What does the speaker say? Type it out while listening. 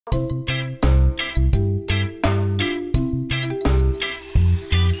Hello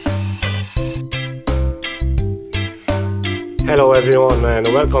everyone and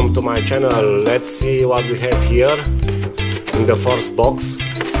welcome to my channel. Let's see what we have here in the first box.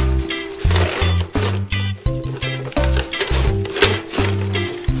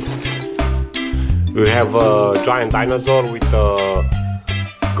 We have a giant dinosaur with a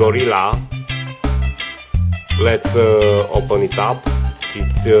gorilla. Let's open it up.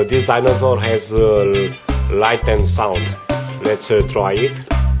 This dinosaur has light and sound. Let's try it.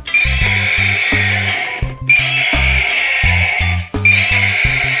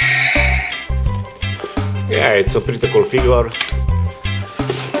 Yeah, it's a pretty cool figure.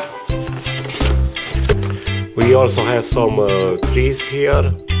 We also have some trees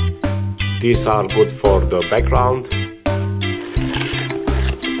here. These are good for the background.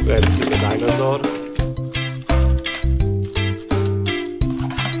 Let's see the dinosaur.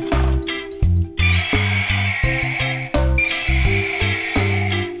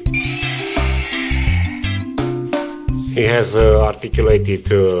 He has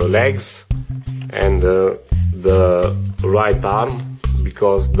articulated legs and the right arm,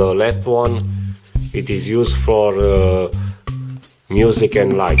 because the left one it is used for music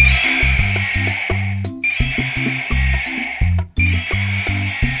and light.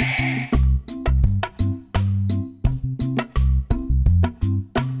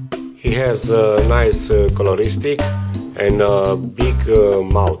 He has a nice coloristic and a big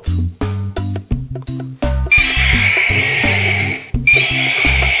mouth.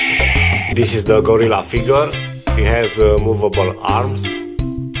 This is the gorilla figure. He has movable arms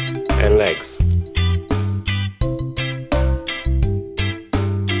and legs.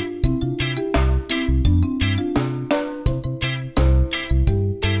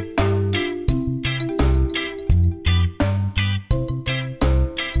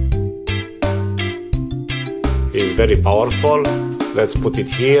 He's very powerful. Let's put it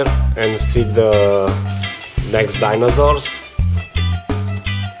here and see the next dinosaurs.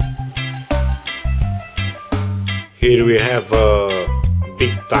 Here we have a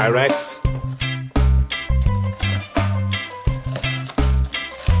big T-Rex.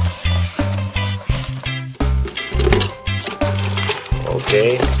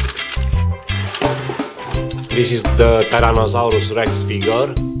 Okay. This is the Tyrannosaurus Rex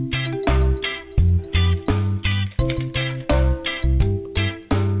figure.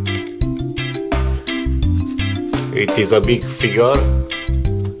 It is a big figure.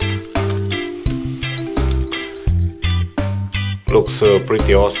 Looks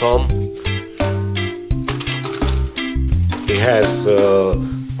pretty awesome. He has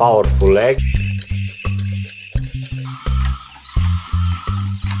powerful legs.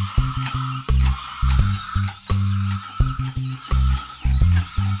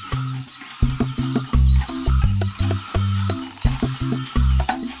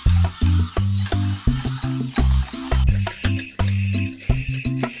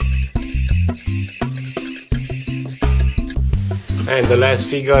 And the last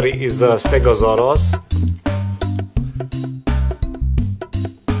figure is a Stegosaurus.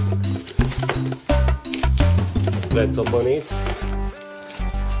 Let's open it.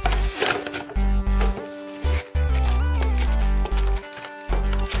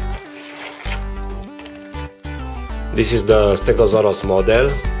 This is the Stegosaurus model.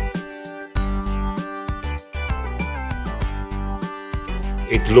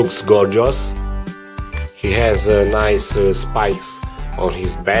 It looks gorgeous. He has nice spikes on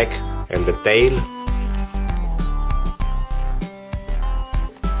his back and the tail.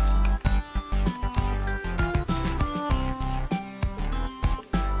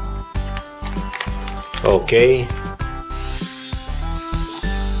 Okay,